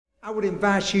I would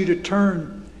invite you to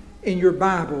turn in your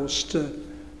Bibles to,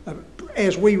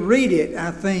 as we read it,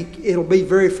 I think it'll be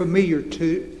very familiar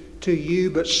to you,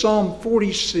 but Psalm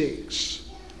 46,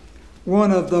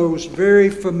 one of those very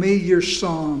familiar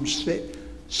psalms that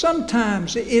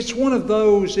sometimes it's one of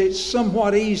those that's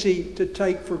somewhat easy to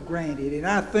take for granted. And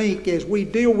I think as we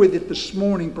deal with it this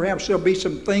morning, perhaps there'll be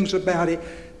some things about it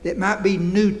that might be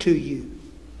new to you.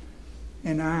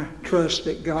 And I trust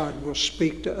that God will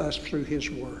speak to us through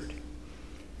His Word.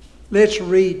 Let's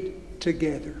read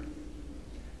together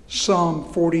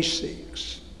Psalm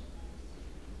 46.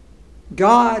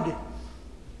 God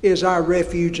is our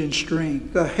refuge and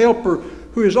strength, the helper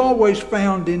who is always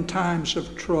found in times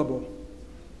of trouble.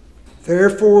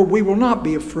 Therefore we will not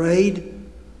be afraid,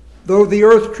 though the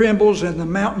earth trembles and the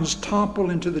mountains topple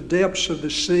into the depths of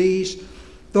the seas,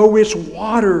 though its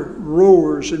water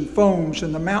roars and foams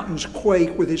and the mountains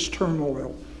quake with its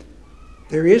turmoil.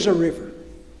 There is a river.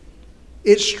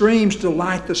 Its streams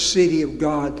delight the city of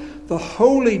God, the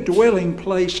holy dwelling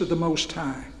place of the Most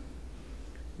High.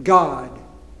 God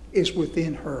is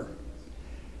within her.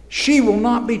 She will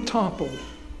not be toppled.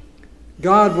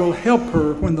 God will help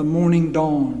her when the morning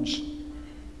dawns.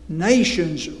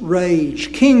 Nations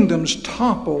rage, kingdoms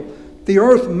topple, the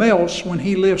earth melts when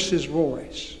He lifts His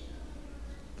voice.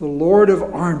 The Lord of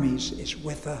armies is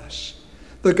with us.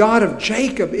 The God of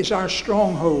Jacob is our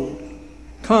stronghold.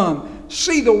 Come,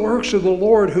 see the works of the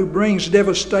Lord who brings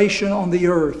devastation on the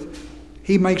earth.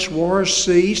 He makes wars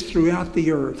cease throughout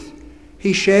the earth.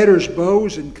 He shatters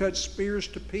bows and cuts spears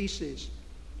to pieces.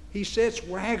 He sets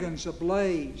wagons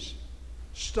ablaze.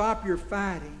 Stop your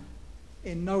fighting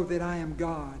and know that I am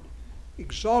God.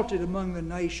 Exalted among the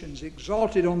nations,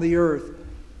 exalted on the earth.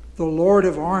 The Lord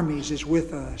of armies is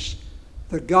with us.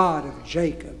 The God of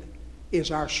Jacob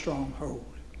is our stronghold.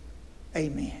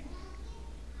 Amen.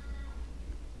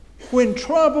 When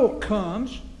trouble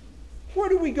comes, where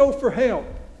do we go for help?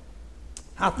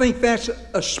 I think that's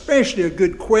especially a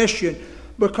good question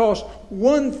because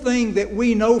one thing that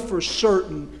we know for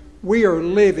certain, we are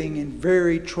living in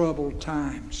very troubled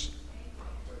times.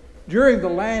 During the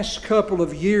last couple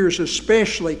of years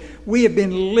especially, we have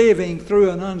been living through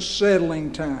an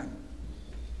unsettling time.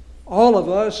 All of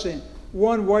us in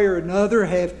one way or another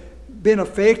have been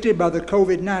affected by the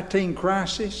COVID-19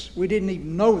 crisis. We didn't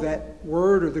even know that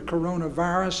word or the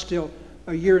coronavirus till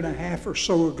a year and a half or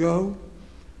so ago.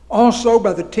 Also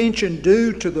by the tension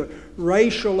due to the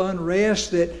racial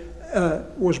unrest that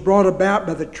was brought about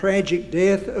by the tragic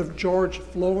death of George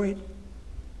Floyd.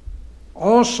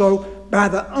 Also by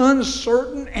the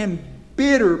uncertain and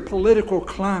bitter political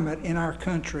climate in our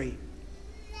country.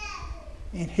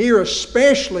 And here,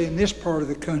 especially in this part of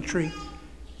the country,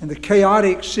 and the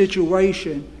chaotic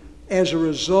situation as a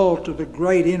result of the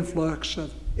great influx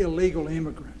of illegal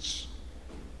immigrants.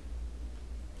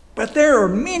 But there are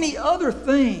many other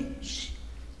things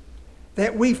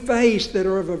that we face that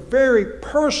are of a very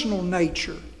personal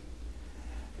nature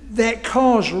that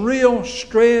cause real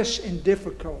stress and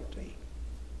difficulty.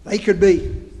 They could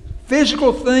be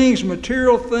physical things,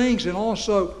 material things, and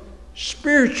also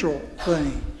spiritual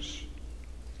things.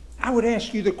 I would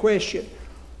ask you the question,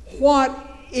 what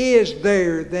is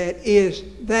there that is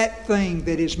that thing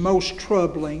that is most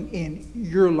troubling in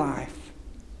your life?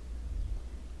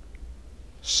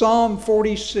 Psalm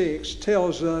 46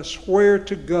 tells us where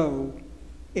to go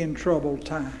in troubled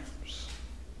times.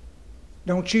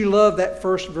 Don't you love that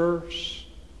first verse?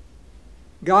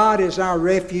 God is our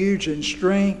refuge and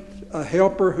strength, a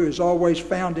helper who is always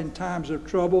found in times of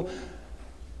trouble.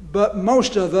 But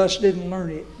most of us didn't learn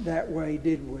it that way,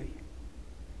 did we?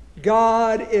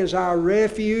 God is our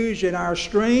refuge and our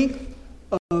strength,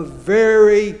 a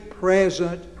very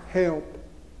present help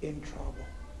in trouble.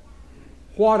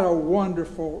 What a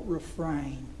wonderful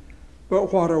refrain,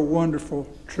 but what a wonderful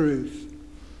truth.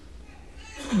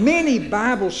 Many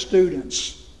Bible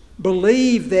students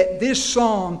believe that this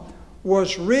psalm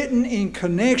was written in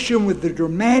connection with the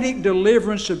dramatic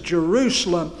deliverance of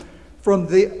Jerusalem from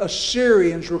the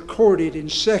Assyrians recorded in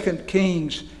 2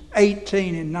 Kings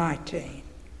 18 and 19.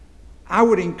 I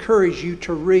would encourage you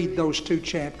to read those two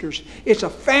chapters. It's a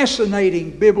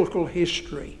fascinating biblical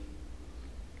history.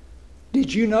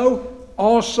 Did you know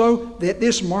also that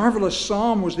this marvelous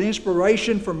psalm was the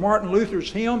inspiration for Martin Luther's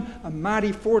hymn, "A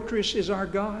Mighty Fortress is Our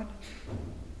God"?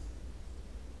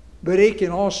 But it can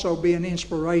also be an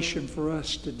inspiration for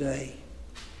us today.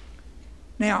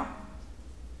 Now,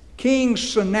 King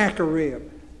Sennacherib.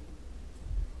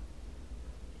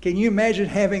 Can you imagine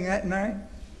having that name?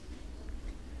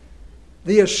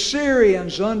 The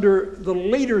Assyrians, under the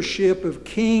leadership of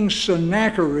King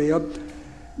Sennacherib,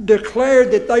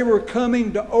 declared that they were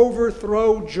coming to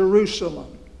overthrow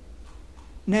Jerusalem.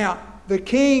 Now, the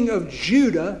king of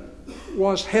Judah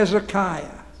was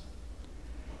Hezekiah.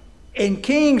 And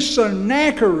King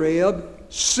Sennacherib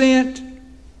sent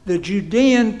the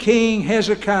Judean king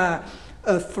Hezekiah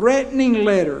a threatening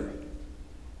letter.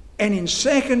 And in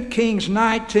 2 Kings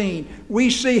 19, we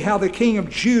see how the king of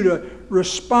Judah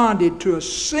responded to a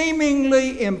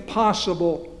seemingly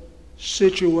impossible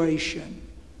situation.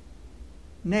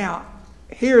 Now,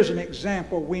 here's an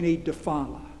example we need to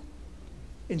follow.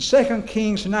 In 2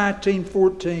 Kings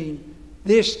 19:14,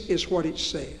 this is what it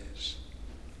says.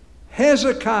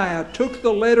 Hezekiah took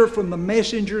the letter from the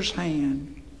messenger's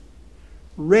hand,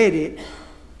 read it,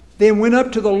 then went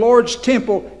up to the Lord's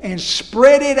temple and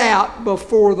spread it out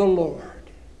before the Lord.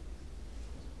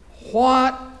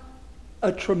 What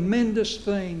a tremendous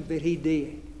thing that he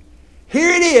did.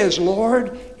 Here it is,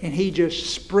 Lord. And he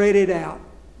just spread it out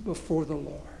before the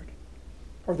Lord.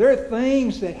 Are there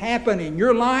things that happen in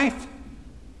your life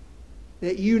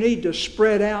that you need to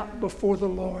spread out before the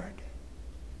Lord?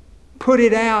 Put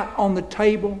it out on the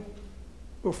table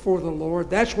before the Lord.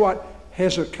 That's what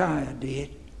Hezekiah did.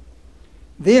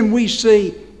 Then we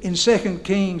see in 2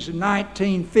 Kings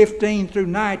 19:15 through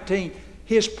 19,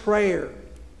 his prayer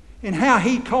and how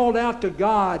he called out to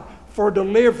God for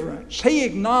deliverance. He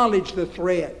acknowledged the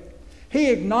threat.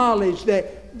 He acknowledged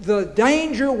that the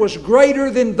danger was greater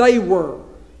than they were.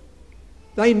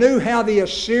 They knew how the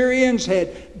Assyrians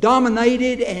had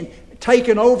dominated and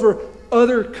taken over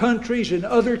other countries and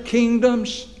other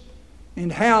kingdoms,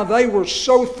 and how they were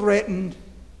so threatened.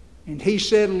 And he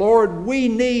said, Lord, we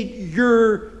need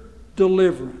your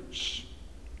deliverance.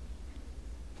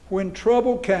 When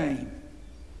trouble came,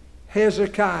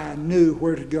 Hezekiah knew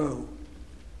where to go.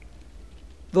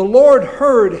 The Lord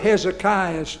heard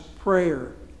Hezekiah's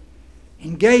prayer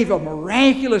and gave a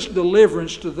miraculous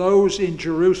deliverance to those in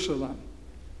Jerusalem.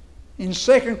 In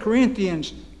 2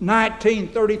 Corinthians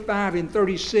 19:35 and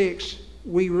 36,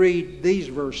 we read these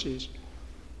verses.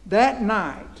 That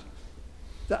night,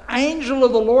 the angel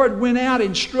of the Lord went out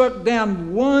and struck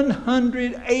down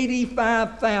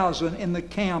 185,000 in the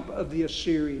camp of the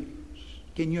Assyrians.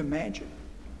 Can you imagine?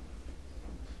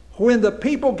 When the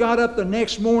people got up the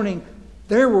next morning,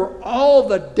 there were all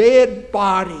the dead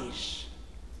bodies.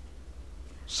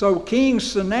 So King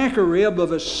Sennacherib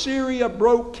of Assyria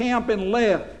broke camp and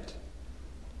left.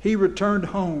 He returned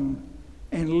home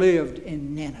and lived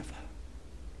in Nineveh.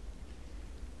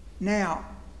 Now,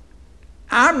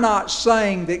 I'm not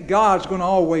saying that God's going to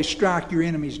always strike your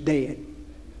enemies dead.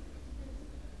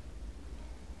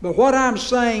 But what I'm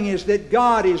saying is that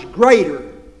God is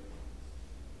greater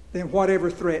than whatever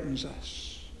threatens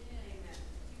us.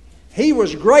 He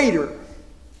was greater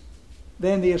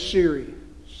than the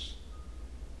Assyrians.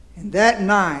 And that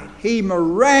night, he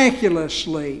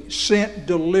miraculously sent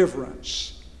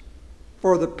deliverance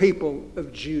for the people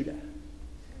of Judah.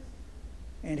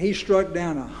 And he struck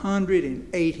down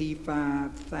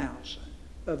 185,000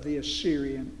 of the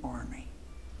Assyrian army.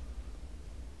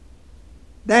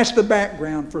 That's the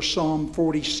background for Psalm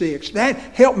 46. That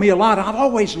helped me a lot. I've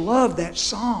always loved that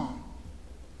psalm.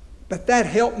 But that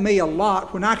helped me a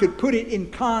lot when I could put it in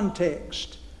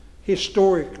context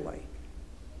historically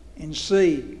and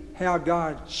see how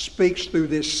God speaks through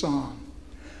this psalm.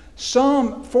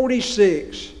 Psalm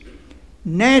 46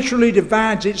 naturally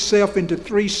divides itself into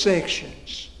 3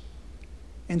 sections.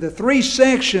 And the 3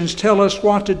 sections tell us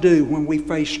what to do when we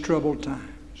face troubled times.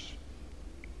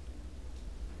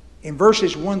 In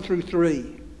verses 1 through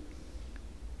 3,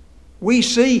 we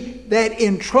see that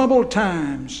in troubled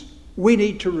times, we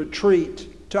need to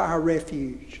retreat to our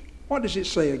refuge. What does it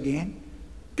say again?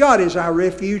 God is our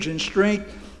refuge and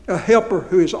strength, a helper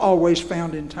who is always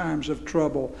found in times of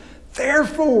trouble.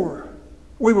 Therefore,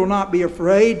 we will not be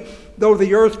afraid, though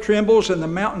the earth trembles and the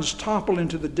mountains topple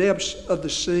into the depths of the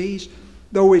seas,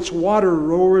 though its water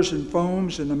roars and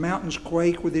foams and the mountains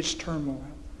quake with its turmoil.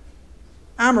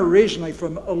 I'm originally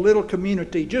from a little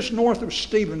community just north of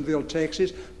Stephenville,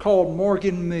 Texas, called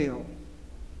Morgan Mill.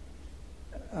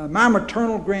 My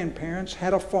maternal grandparents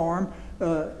had a farm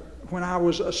when I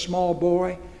was a small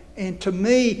boy, and to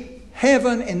me,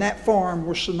 heaven and that farm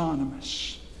were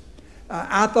synonymous.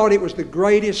 I thought it was the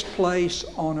greatest place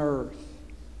on earth.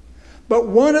 But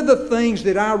one of the things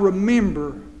that I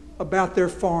remember about their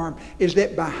farm is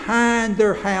that behind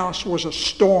their house was a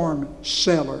storm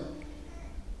cellar.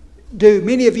 Do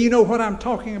many of you know what I'm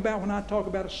talking about when I talk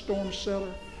about a storm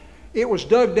cellar? It was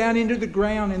dug down into the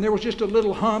ground and there was just a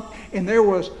little hump and there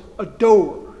was a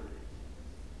door.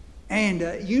 And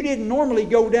you didn't normally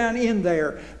go down in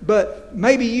there, but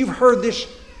maybe you've heard this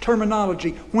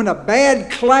terminology, when a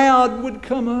bad cloud would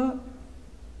come up,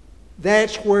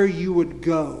 that's where you would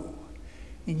go.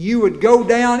 And you would go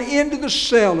down into the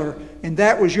cellar, and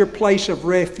that was your place of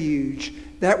refuge.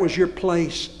 That was your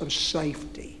place of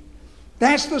safety.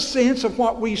 That's the sense of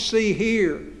what we see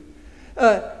here.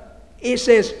 It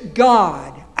says,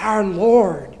 God, our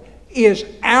Lord, is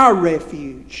our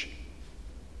refuge,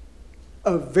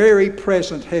 a very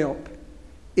present help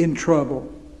in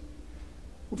trouble.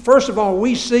 First of all,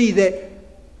 we see that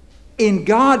in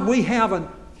God we have an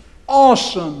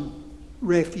awesome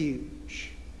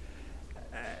refuge.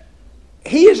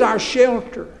 He is our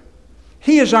shelter.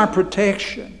 He is our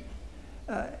protection.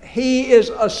 He is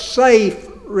a safe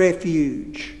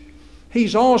refuge.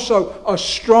 He's also a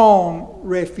strong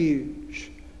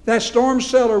refuge. That storm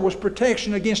cellar was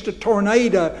protection against a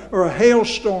tornado or a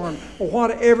hailstorm or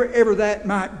whatever that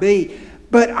might be.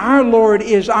 But our Lord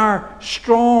is our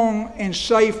strong and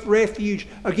safe refuge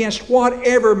against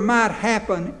whatever might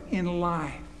happen in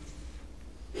life.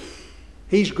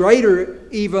 He's greater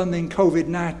even than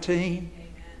COVID-19.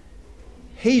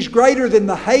 He's greater than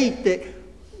the hate that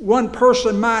one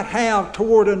person might have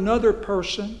toward another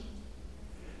person.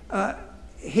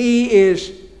 He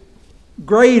is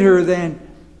greater than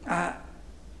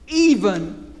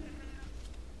even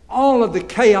all of the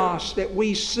chaos that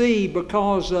we see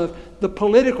because of the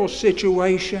political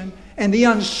situation and the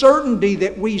uncertainty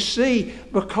that we see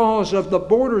because of the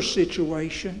border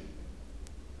situation.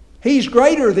 He's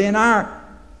greater than our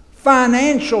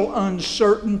financial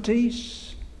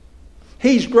uncertainties.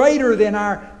 He's greater than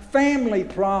our family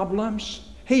problems.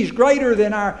 He's greater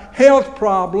than our health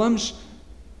problems.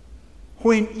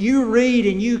 When you read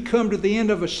and you come to the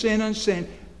end of a sentence and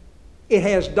it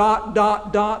has ...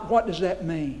 what does that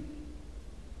mean?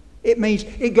 It means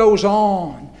it goes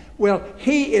on. Well,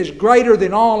 He is greater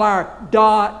than all our ...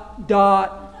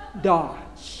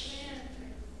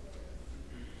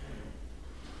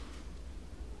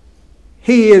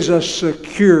 He is a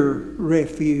secure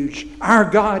refuge. Our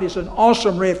God is an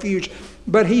awesome refuge,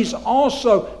 but He's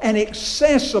also an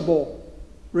accessible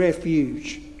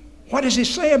refuge. What does He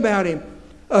say about Him?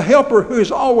 A helper who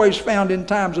is always found in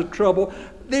times of trouble.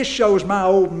 This shows my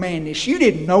old manness. You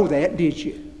didn't know that, did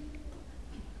you?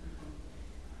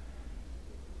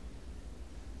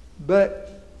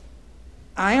 But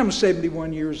I am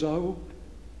 71 years old,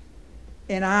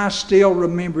 and I still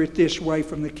remember it this way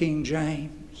from the King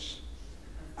James.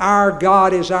 Our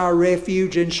God is our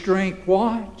refuge and strength.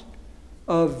 What?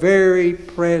 A very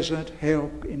present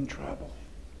help in trouble.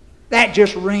 That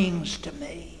just rings to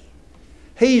me.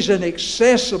 He's an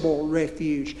accessible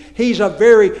refuge. He's a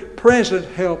very present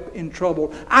help in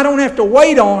trouble. I don't have to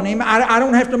wait on Him. I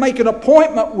don't have to make an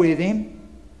appointment with Him.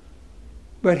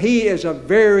 But He is a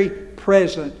very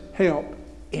present help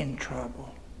in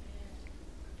trouble.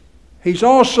 He's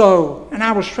also, and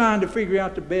I was trying to figure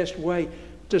out the best way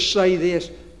to say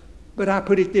this, but I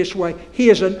put it this way. He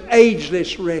is an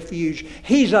ageless refuge.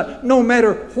 He's a no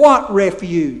matter what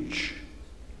refuge.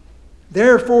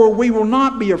 Therefore we will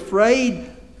not be afraid,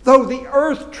 though the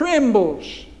earth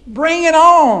trembles. Bring it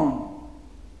on.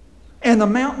 And the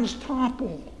mountains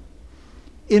topple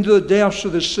into the depths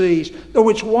of the seas. Though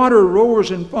its water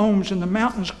roars and foams and the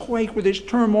mountains quake with its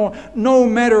turmoil, no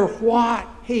matter what,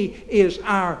 He is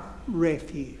our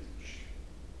refuge.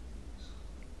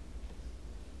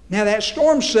 Now that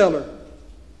storm cellar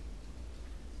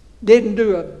didn't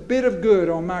do a bit of good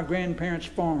on my grandparents'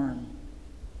 farm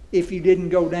if you didn't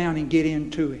go down and get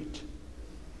into it.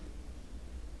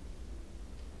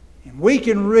 And we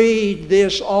can read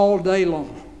this all day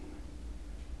long,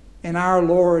 and our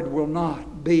Lord will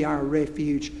not be our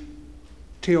refuge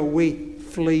till we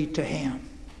flee to Him,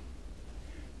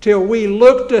 till we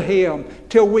look to Him,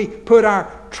 till we put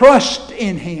our trust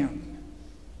in Him.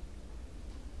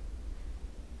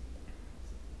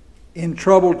 In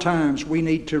troubled times, we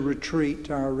need to retreat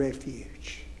to our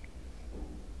refuge.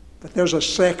 But there's a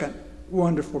second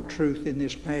wonderful truth in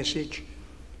this passage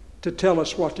to tell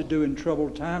us what to do in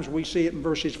troubled times. We see it in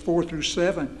verses 4 through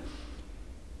 7.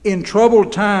 In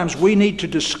troubled times, we need to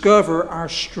discover our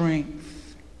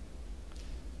strength.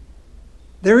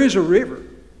 There is a river.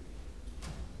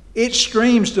 Its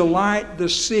streams delight the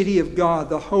city of God,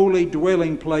 the holy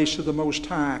dwelling place of the Most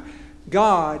High.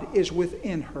 God is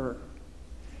within her.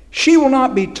 She will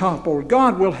not be toppled.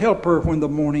 God will help her when the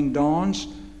morning dawns.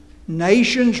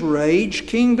 Nations rage,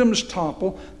 kingdoms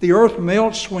topple, the earth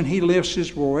melts when He lifts His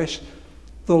voice.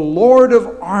 The Lord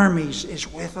of armies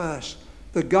is with us.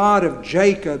 The God of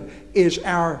Jacob is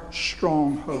our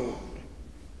stronghold.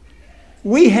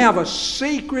 We have a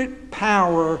secret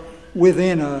power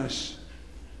within us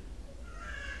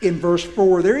in verse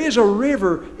 4. There is a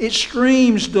river, its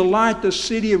streams delight the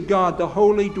city of God, the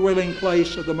holy dwelling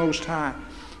place of the Most High.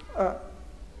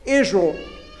 Israel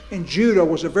and Judah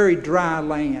was a very dry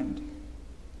land.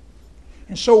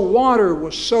 And so water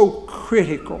was so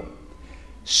critical.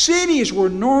 Cities were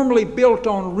normally built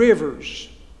on rivers,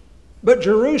 but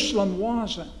Jerusalem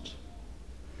wasn't.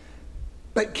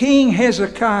 But King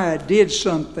Hezekiah did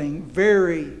something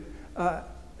very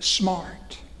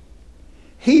smart.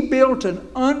 He built an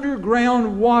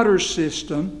underground water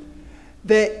system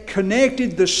that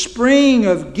connected the spring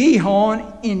of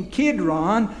Gihon in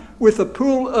Kidron with the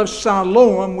pool of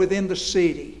Siloam within the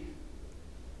city.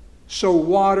 So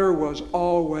water was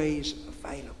always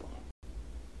available.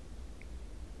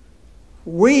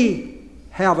 We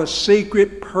have a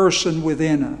secret person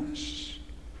within us.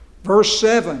 Verse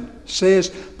 7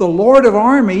 says, "The Lord of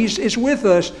armies is with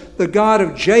us. The God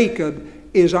of Jacob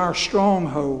is our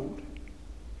stronghold."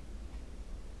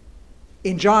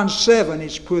 In John 7,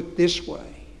 it's put this way.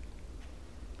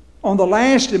 On the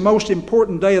last and most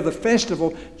important day of the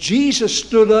festival, Jesus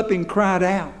stood up and cried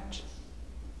out,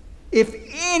 "If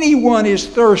anyone is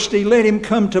thirsty, let him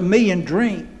come to me and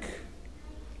drink.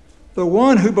 The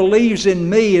one who believes in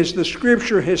me, as the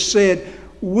Scripture has said,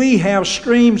 we have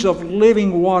streams of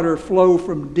living water flow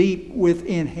from deep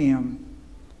within him."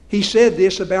 He said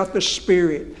this about the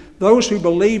Spirit. Those who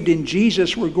believed in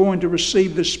Jesus were going to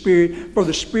receive the Spirit, for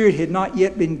the Spirit had not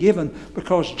yet been given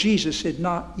because Jesus had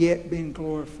not yet been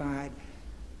glorified.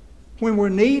 When we're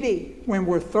needy, when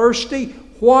we're thirsty,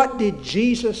 what did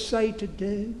Jesus say to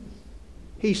do?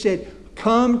 He said,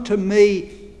 "Come to me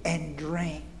and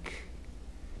drink."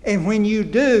 And when you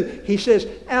do, he says,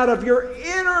 out of your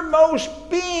innermost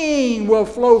being will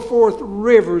flow forth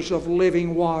rivers of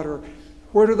living water.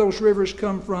 Where do those rivers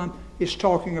come from? It's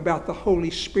talking about the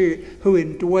Holy Spirit who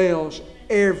indwells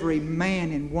every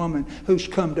man and woman who's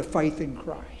come to faith in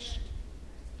Christ.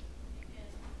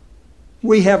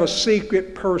 We have a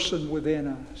secret person within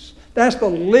us. That's the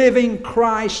living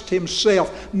Christ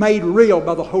himself, made real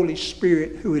by the Holy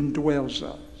Spirit who indwells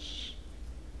us.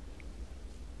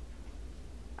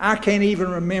 I can't even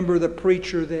remember the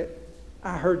preacher that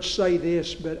I heard say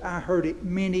this, but I heard it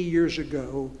many years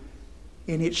ago,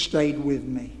 and it stayed with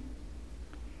me.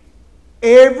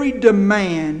 Every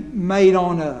demand made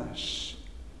on us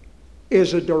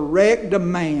is a direct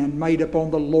demand made upon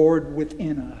the Lord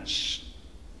within us.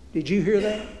 Did you hear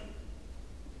that?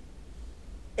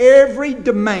 Every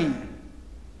demand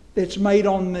that's made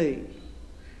on me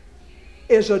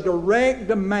is a direct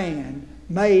demand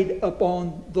made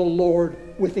upon the Lord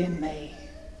within me.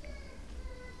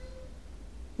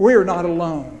 We're not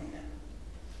alone.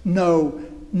 No,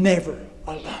 never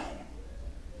alone.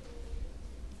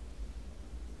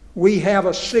 We have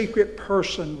a secret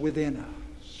person within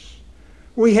us.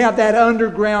 We have that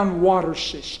underground water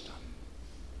system.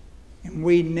 And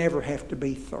we never have to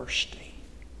be thirsty.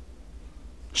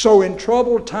 So in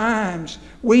troubled times,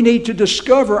 we need to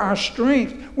discover our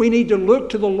strength. We need to look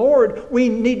to the Lord. We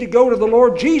need to go to the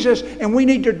Lord Jesus, and we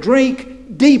need to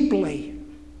drink deeply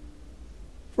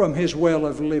from His well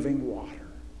of living water.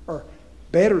 Or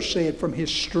better said, from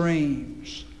His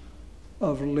streams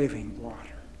of living water.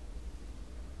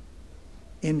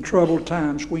 In troubled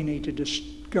times, we need to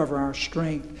discover our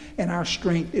strength, and our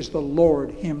strength is the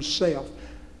Lord Himself.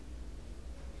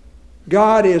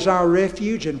 God is our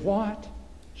refuge and what?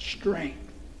 Strength.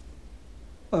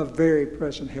 A very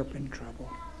present help in trouble.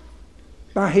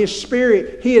 By His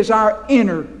Spirit, He is our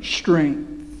inner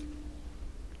strength.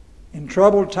 In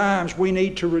troubled times, we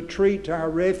need to retreat to our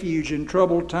refuge. In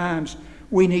troubled times,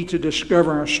 we need to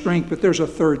discover our strength. But there's a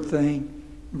third thing,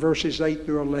 verses 8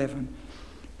 through 11.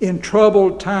 In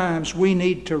troubled times, we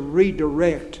need to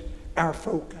redirect our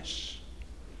focus.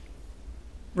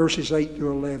 Verses 8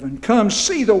 through 11. Come,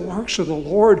 see the works of the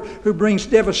Lord, who brings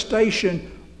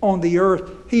devastation on the earth.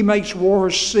 He makes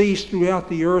wars cease throughout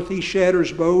the earth. He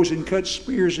shatters bows and cuts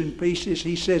spears in pieces.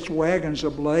 He sets wagons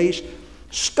ablaze.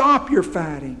 Stop your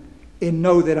fighting and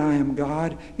know that I am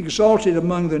God, exalted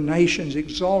among the nations,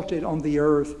 exalted on the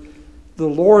earth. The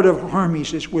Lord of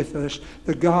armies is with us.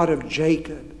 The God of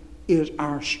Jacob is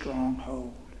our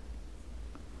stronghold.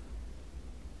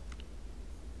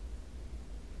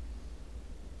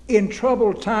 In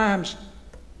troubled times,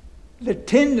 the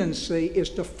tendency is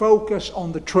to focus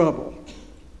on the trouble.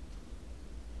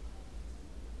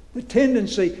 The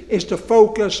tendency is to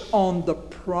focus on the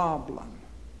problem.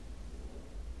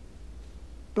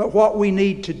 But what we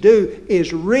need to do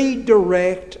is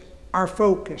redirect our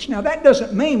focus. Now, that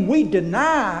doesn't mean we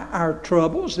deny our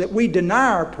troubles, that we deny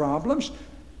our problems.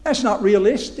 That's not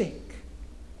realistic.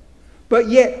 But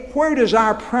yet, where does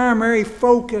our primary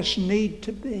focus need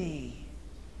to be?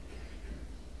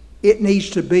 It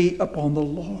needs to be upon the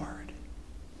Lord.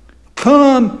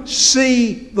 Come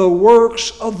see the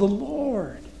works of the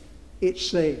Lord, it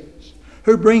says,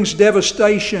 who brings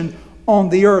devastation on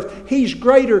the earth. He's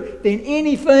greater than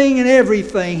anything and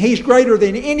everything. He's greater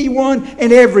than anyone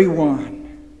and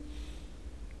everyone.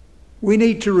 We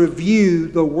need to review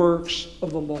the works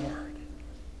of the Lord.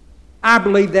 I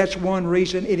believe that's one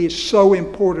reason it is so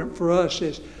important for us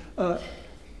as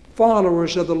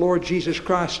followers of the Lord Jesus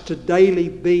Christ to daily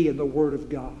be in the Word of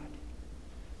God.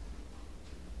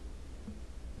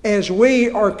 As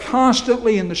we are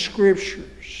constantly in the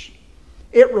Scriptures,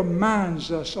 it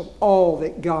reminds us of all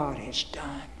that God has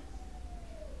done.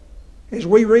 As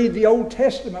we read the Old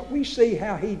Testament, we see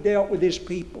how He dealt with His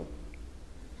people.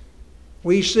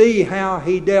 We see how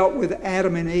He dealt with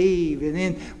Adam and Eve, and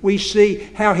then we see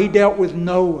how He dealt with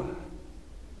Noah.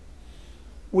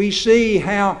 We see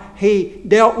how He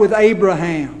dealt with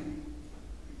Abraham.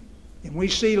 And we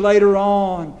see later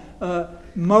on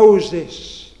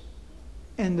Moses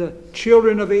and the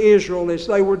children of Israel as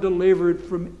they were delivered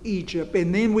from Egypt.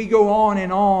 And then we go on,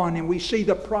 and we see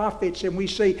the prophets, and we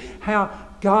see how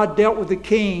God dealt with the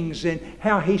kings and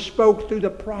how He spoke through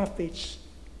the prophets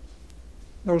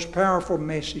those powerful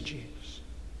messages.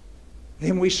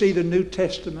 Then we see the New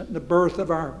Testament and the birth of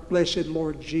our blessed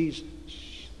Lord Jesus.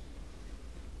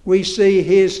 We see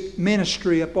His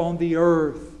ministry upon the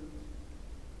earth.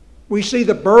 We see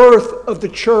the birth of the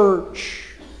church,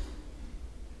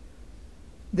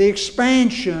 the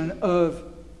expansion of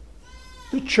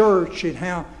the church, and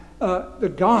how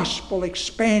the gospel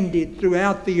expanded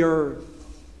throughout the earth.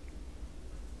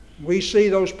 We see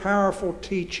those powerful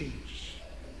teachings.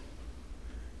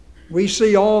 We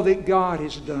see all that God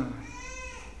has done.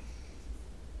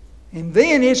 And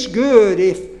then it's good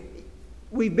if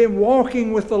we've been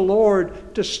walking with the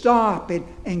Lord to stop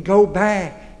and go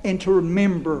back and to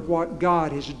remember what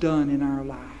God has done in our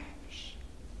lives.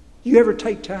 You ever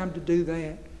take time to do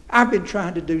that? I've been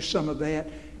trying to do some of that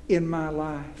in my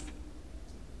life.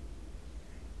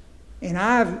 And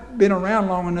I've been around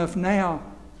long enough now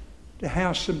to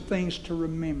have some things to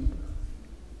remember.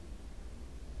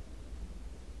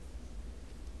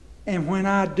 And when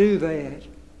I do that,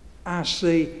 I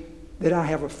see that I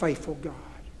have a faithful God.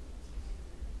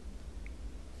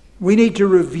 We need to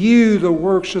review the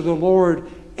works of the Lord,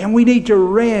 and we need to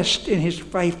rest in His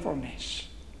faithfulness.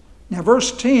 Now,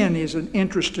 verse 10 is an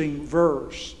interesting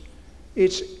verse.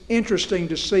 It's interesting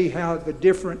to see how the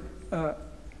different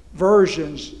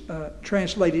versions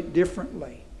translate it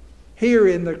differently. Here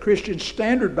in the Christian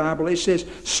Standard Bible, it says,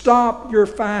 "Stop your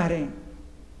fighting."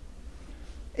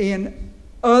 In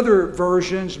other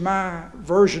versions, my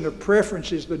version of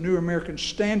preference is the New American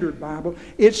Standard Bible.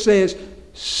 It says,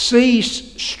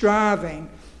 "Cease striving."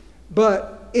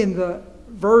 But in the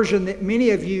version that many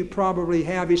of you probably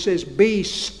have, it says, "Be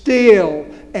still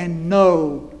and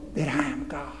know that I am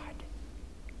God."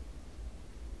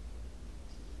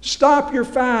 Stop your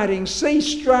fighting,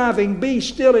 cease striving, be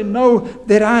still and know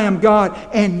that I am God,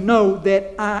 and know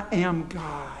that I am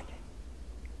God.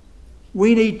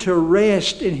 We need to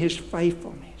rest in His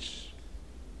faithfulness,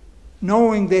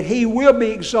 knowing that He will be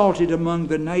exalted among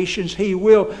the nations. He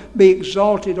will be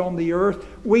exalted on the earth.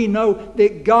 We know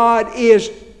that God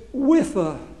is with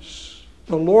us.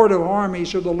 The Lord of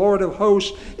armies, or the Lord of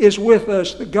hosts, is with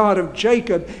us. The God of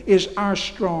Jacob is our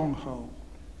stronghold.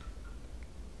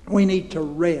 We need to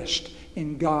rest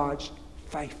in God's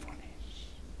faithfulness.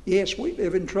 Yes, we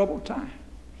live in troubled times.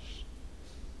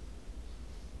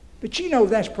 But you know,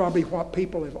 that's probably what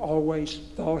people have always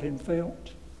thought and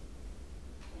felt.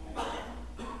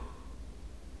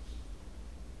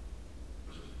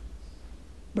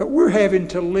 But we're having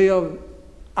to live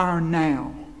our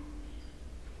now,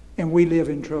 and we live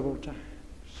in troubled times.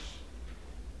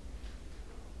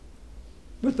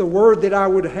 But the word that I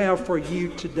would have for you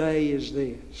today is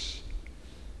this: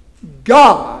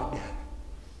 God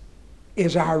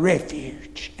is our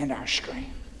refuge and our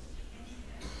strength,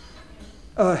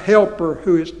 a helper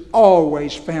who is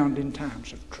always found in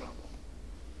times of trouble.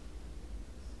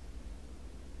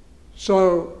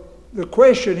 So the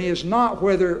question is not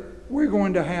whether we're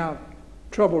going to have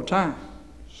troubled times.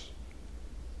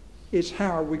 It's how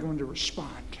are we going to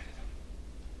respond to them.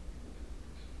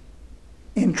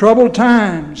 In troubled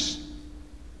times,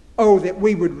 oh, that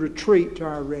we would retreat to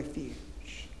our refuge.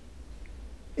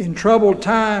 In troubled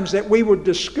times, that we would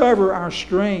discover our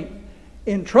strength.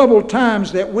 In troubled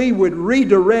times, that we would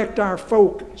redirect our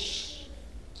focus.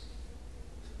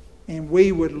 And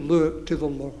we would look to the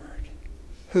Lord,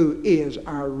 who is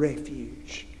our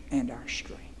refuge and our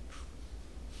strength.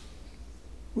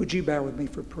 Would you bow with me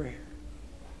for prayer?